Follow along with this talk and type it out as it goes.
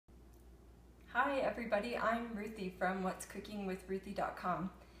Hi everybody, I'm Ruthie from whatscookingwithruthie.com.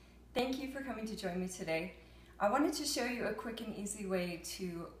 Thank you for coming to join me today. I wanted to show you a quick and easy way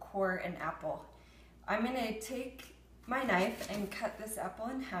to core an apple. I'm going to take my knife and cut this apple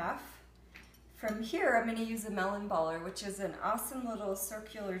in half. From here I'm going to use a melon baller, which is an awesome little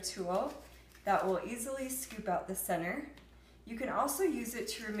circular tool that will easily scoop out the center. You can also use it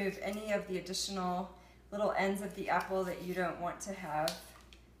to remove any of the additional little ends of the apple that you don't want to have.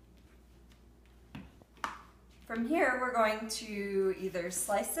 From here, we're going to either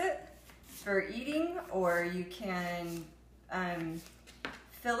slice it for eating, or you can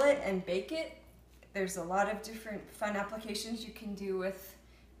fill it and bake it. There's a lot of different fun applications you can do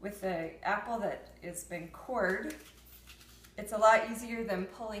with an apple that has been cored. It's a lot easier than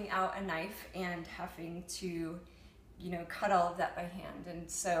pulling out a knife and having to, cut all of that by hand. And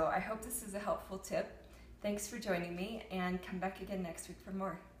so I hope this is a helpful tip. Thanks for joining me, and come back again next week for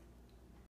more.